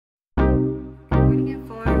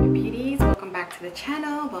beauties, welcome back to the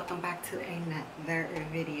channel, welcome back to another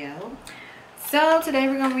video. So today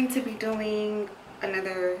we're going to be doing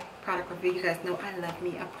another product review. You guys know I love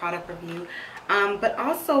me a product review, but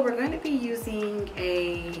also we're going to be using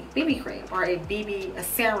a BB cream, or a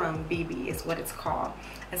serum BB is what it's called,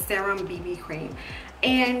 a serum BB cream.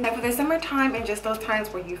 And for the summertime and just those times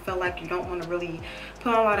where you feel like you don't want to really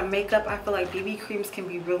put on a lot of makeup, I feel like BB creams can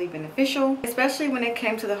be really beneficial, especially when it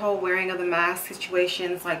came to the whole wearing of the mask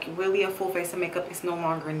situations. Like really a full face of makeup is no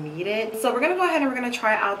longer needed. So we're gonna go ahead and we're gonna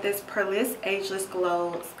try out this PURLISSE Ageless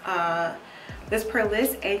Glow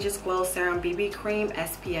PURLISSE Ageless Glow Serum BB Cream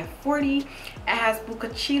SPF 40. It has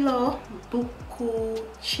Bakuchiol.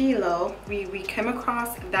 We came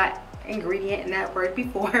across that ingredient and that word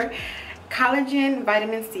before. Collagen,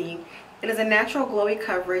 vitamin C. It is a natural glowy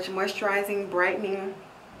coverage, moisturizing, brightening,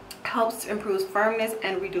 helps improve firmness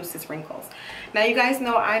and reduces wrinkles. Now you guys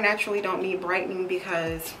know I naturally don't need brightening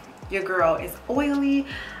because your girl is oily.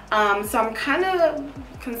 So I'm kind of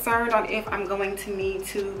concerned on if I'm going to need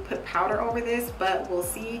to put powder over this, but we'll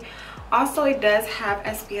see. Also, it does have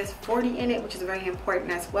SPF 40 in it, which is very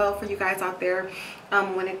important as well for you guys out there.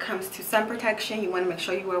 When it comes to sun protection, you want to make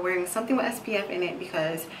sure you are wearing something with SPF in it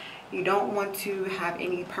because you don't want to have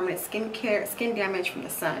any permanent skin damage from the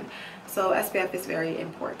sun. So SPF is very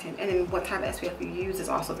important, and then what type of SPF you use is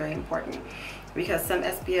also very important because some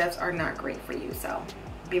SPFs are not great for you, so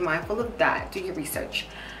be mindful of that. Do your research.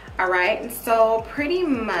 All right, and so pretty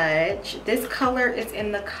much this color is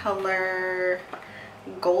in the color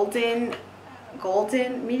golden,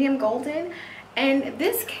 medium golden. And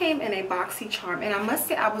this came in a boxy charm, and I must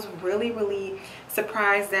say I was really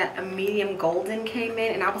surprised that a medium golden came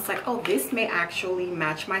in, and I was like, oh, this may actually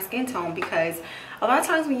match my skin tone, because a lot of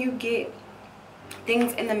times when you get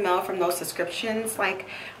things in the mail from those subscriptions, like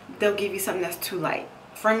they'll give you something that's too light.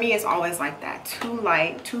 For me, it's always like that, too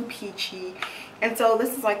light, too peachy. And so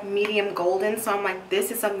this is like medium golden, so I'm like, this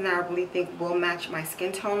is something that I really think will match my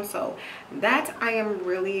skin tone. So that I am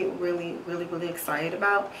really excited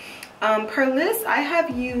about. PURLISSE, I have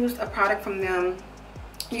used a product from them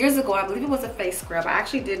years ago. I believe it was a face scrub. I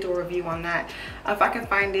actually did do a review on that. If I can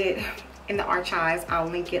find it in the archives, I'll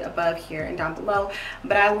link it above here and down below.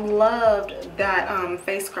 But I loved that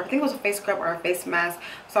face scrub. I think it was a face scrub or a face mask,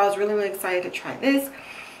 so I was really excited to try this.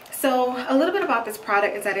 So a little bit about this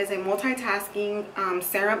product is that it is a multitasking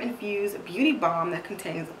serum-infused beauty balm that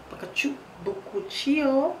contains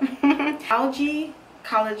Bakuchiol, algae,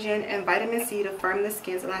 collagen, and vitamin C to firm the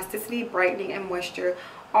skin's elasticity, brightening, and moisture,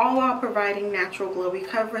 all while providing natural glowy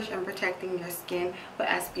coverage and protecting your skin with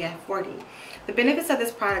SPF 40. The benefits of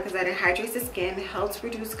this product is that it hydrates the skin, helps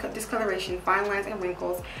reduce discoloration, fine lines, and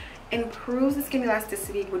wrinkles, improves the skin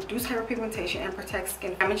elasticity, reduces hyperpigmentation, and protects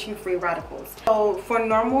skin damaging free radicals. So for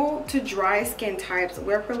normal to dry skin types,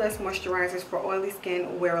 wear PURLISSE moisturizers. For oily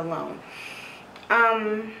skin, wear alone.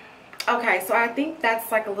 Okay, so I think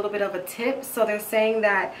that's like a little bit of a tip. So they're saying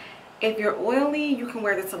that if you're oily, you can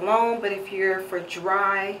wear this alone, but if you're for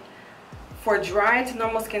dry to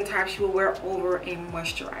normal skin types, you will wear over a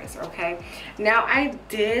moisturizer. Okay, now I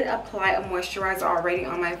did apply a moisturizer already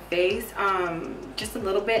on my face, just a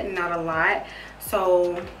little bit, not a lot,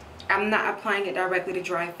 so I'm not applying it directly to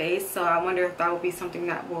dry face. So I wonder if that will be something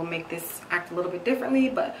that will make this act a little bit differently,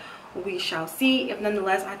 but we shall see. If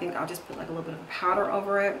nonetheless, I think I'll just put like a little bit of powder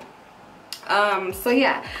over it. So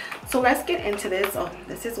yeah, so let's get into this. Oh,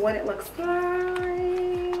 this is what it looks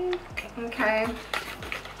like. Okay,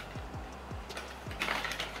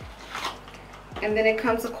 and then it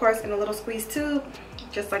comes of course in a little squeeze tube,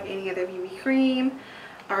 just like any other BB cream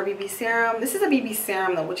or BB serum. This is a BB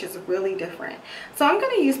serum though, which is really different. So I'm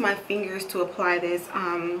going to use my fingers to apply this.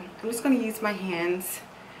 I'm just going to use my hands,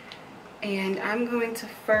 and I'm going to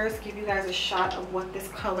first give you guys a shot of what this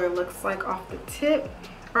color looks like off the tip,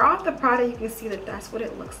 or off the product. You can see that that's what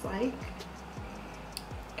it looks like.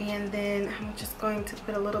 And then I'm just going to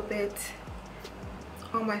put a little bit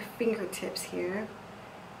on my fingertips here.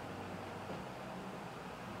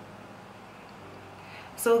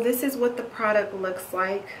 So this is what the product looks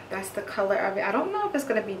like. That's the color of it. I don't know if it's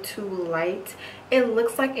going to be too light. It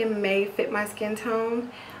looks like it may fit my skin tone,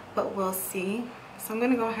 but we'll see. So I'm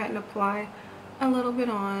going to go ahead and apply a little bit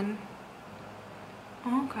on.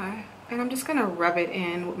 Okay. And I'm just going to rub it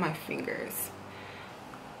in with my fingers.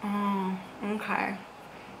 Oh, okay.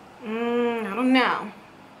 I don't know.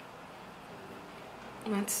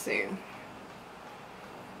 Let's see.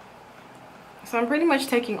 So I'm pretty much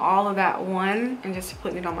taking all of that one and just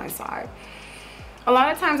putting it on my side. A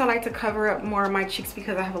lot of times I like to cover up more of my cheeks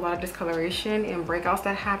because I have a lot of discoloration and breakouts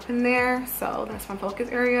that happen there. So that's my focus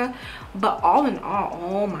area. But all in all,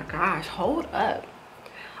 oh my gosh, hold up.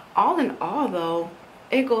 all in all though,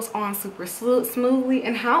 it goes on super smoothly.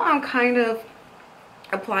 And how I'm kind of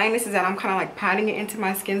applying this is that I'm kind of like patting it into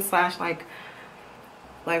my skin slash like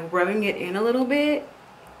rubbing it in a little bit.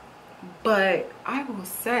 But I will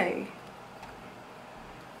say,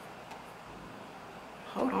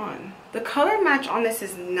 hold on, the color match on this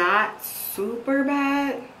is not super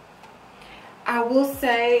bad. I will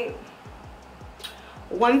say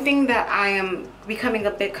one thing that I am becoming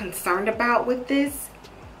a bit concerned about with this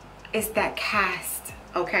is that cast,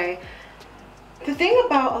 okay? The thing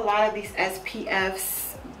about a lot of these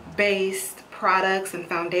SPFs based products and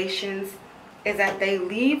foundations is that they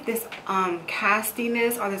leave this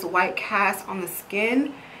castiness or this white cast on the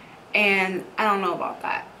skin, and I don't know about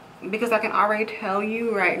that, because I can already tell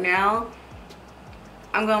you right now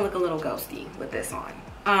I'm gonna look a little ghosty with this on.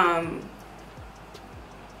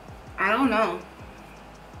 I don't know.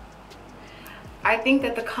 I think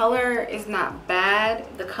that the color is not bad.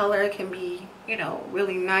 The color can be, you know,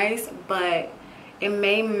 really nice, but it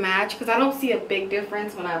may match, because I don't see a big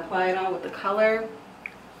difference when I apply it on with the color.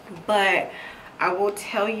 But I will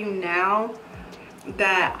tell you now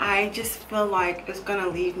that I just feel like it's gonna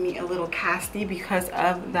leave me a little casty because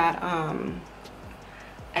of that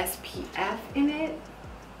SPF in it.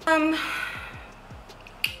 I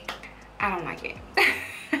don't like it.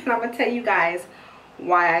 And I'm gonna tell you guys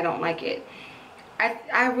why I don't like it.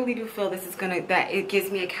 I really do feel this is that it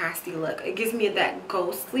gives me a casty look. It gives me that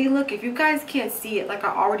ghostly look. If you guys can't see it, like I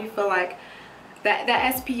already feel like that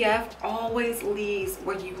SPF always leaves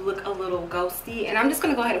where you look a little ghosty. And I'm just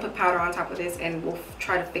gonna go ahead and put powder on top of this and we'll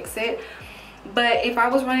try to fix it. But if I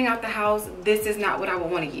was running out the house, this is not what I would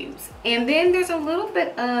want to use. And then there's a little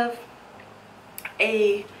bit of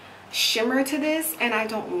a shimmer to this, and I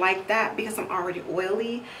don't like that because I'm already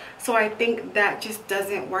oily. So I think that just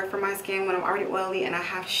doesn't work for my skin when I'm already oily and I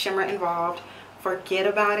have shimmer involved. Forget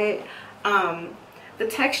about it. The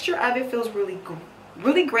texture of it feels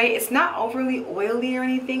really great. It's not overly oily or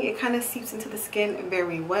anything. It kind of seeps into the skin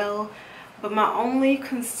very well. But my only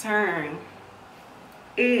concern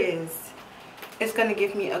is it's gonna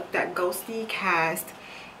give me that ghosty cast.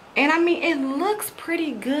 And I mean, it looks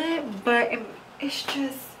pretty good, but it's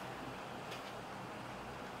just,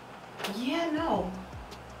 yeah, no,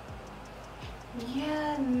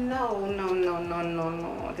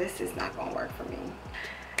 this is not gonna work for me.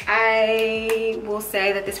 I will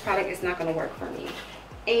say that this product is not gonna work for me.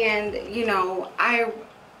 And you know, I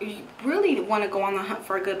really want to go on the hunt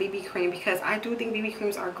for a good BB cream, because I do think BB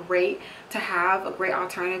creams are great to have, a great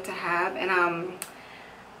alternative to have. And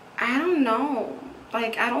I don't know,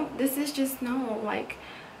 like this is just, no, like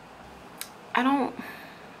I don't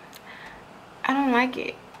like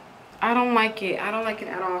it. I don't like it. I don't like it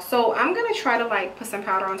at all. So I'm gonna try to like put some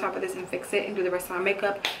powder on top of this and fix it and do the rest of my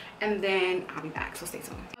makeup, and then I'll be back, so stay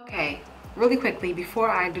tuned. Okay, really quickly, before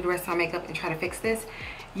I do the rest of my makeup and try to fix this,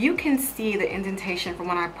 you can see the indentation from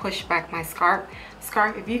when I push back my scarf.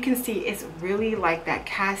 If you can see, it's really like that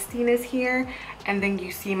castiness here, and then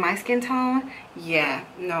you see my skin tone. Yeah,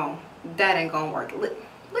 no, that ain't gonna work.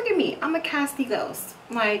 Look at me, I'm a casty ghost.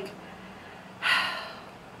 Like,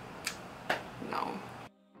 no.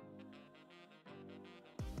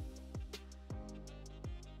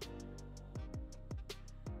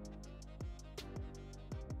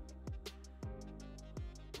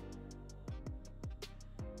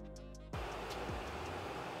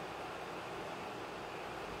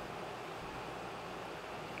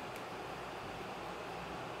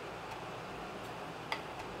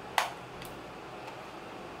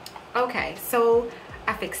 Okay, so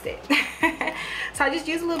I fixed it. So I just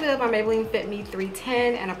used a little bit of my Maybelline Fit Me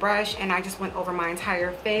 310 and a brush, and I just went over my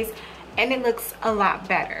entire face, and it looks a lot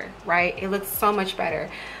better, right? It looks so much better.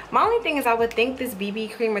 My only thing is, I would think this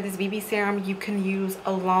BB cream or this BB serum you can use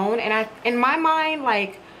alone. And in my mind,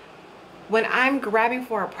 like when I'm grabbing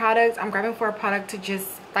for a product, I'm grabbing for a product to just,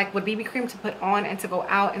 like with BB cream, to put on and to go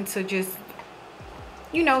out and to just,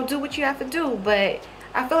 you know, do what you have to do. But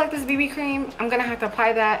I feel like this BB cream, I'm gonna have to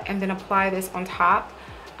apply that and then apply this on top.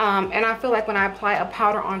 And I feel like when I apply a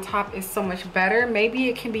powder on top, it's so much better. Maybe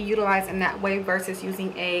it can be utilized in that way versus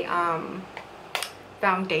using a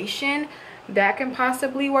foundation. That can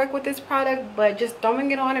possibly work with this product, but just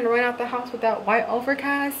throwing it on and run out the house with that white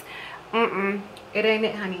overcast, it ain't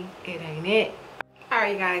it, honey. It ain't it. All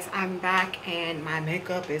right, you guys, I'm back and my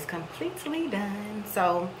makeup is completely done.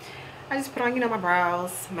 So I just put on, you know, my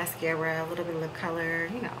brows, mascara, a little bit of lip color,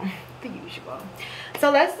 you know, the usual. So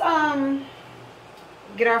let's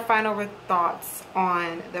get our final thoughts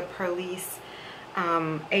on the PURLISSE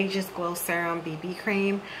Ageless Glow Serum BB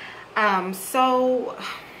Cream. So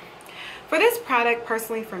For this product,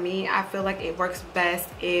 personally for me, I feel like it works best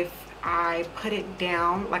if I put it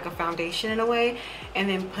down like a foundation in a way and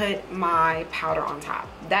then put my powder on top.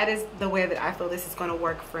 That is the way that I feel this is going to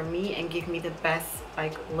work for me and give me the best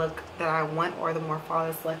like look that I want, or the more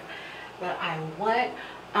flawless look that I want.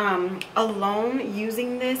 Alone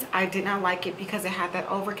using this, I did not like it because it had that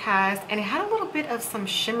overcast and it had a little bit of some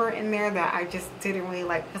shimmer in there that I just didn't really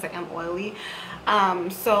like because I am oily.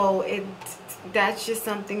 So that's just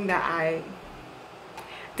something that I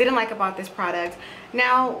didn't like about this product.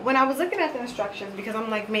 Now when I was looking at the instructions, because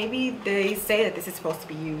I'm like, maybe they say that this is supposed to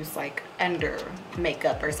be used like under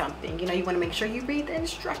makeup or something, you know, you want to make sure you read the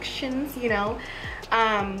instructions, you know.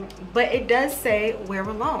 But it does say wear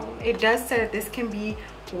alone. It does say that this can be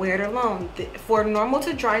wear alone. For normal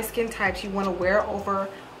to dry skin types, you want to wear over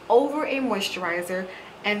a moisturizer,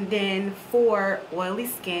 and then for oily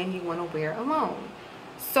skin you want to wear alone.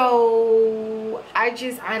 So I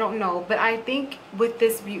don't know, but I think with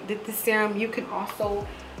this serum you can also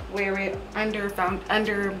wear it under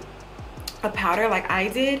a powder like I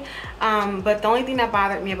did. But the only thing that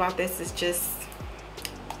bothered me about this is just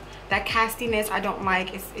that castiness. I don't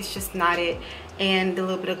like. It's just not it, and the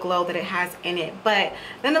little bit of glow that it has in it. But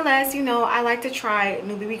nonetheless, you know, I like to try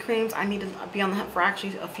new BB creams. I need to be on the hunt for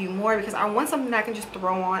actually a few more, because I want something that I can just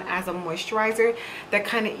throw on as a moisturizer that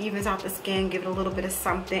kind of evens out the skin, give it a little bit of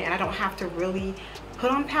something, and I don't have to really put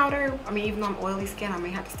on powder. I mean, even though I'm oily skin, I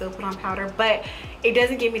may have to still put on powder, but it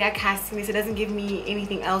doesn't give me that castiness. It doesn't give me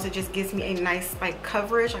anything else. It just gives me a nice like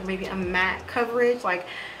coverage, like maybe a matte coverage. Like,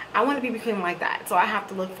 I want to be cream like that, so I have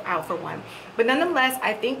to look out for one. But nonetheless,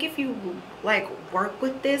 I think if you like work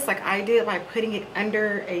with this like I did by putting it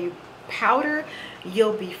under a powder,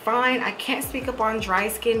 you'll be fine. I can't speak up on dry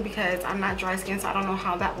skin because I'm not dry skin, so I don't know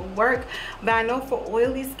how that will work. But I know for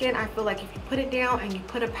oily skin, I feel like if you put it down and you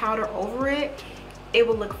put a powder over it, it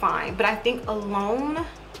will look fine. But I think alone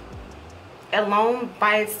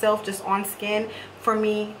by itself, just on skin, for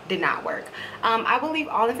me did not work. I will leave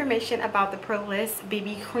all information about the PURLISSE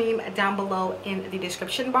BB cream down below in the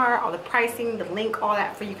description bar, all the pricing, the link, all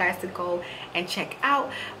that for you guys to go and check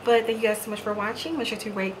out. But thank you guys so much for watching. Make sure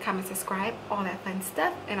to rate, comment, subscribe, all that fun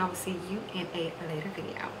stuff, and I will see you in a later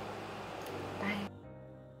video. Bye.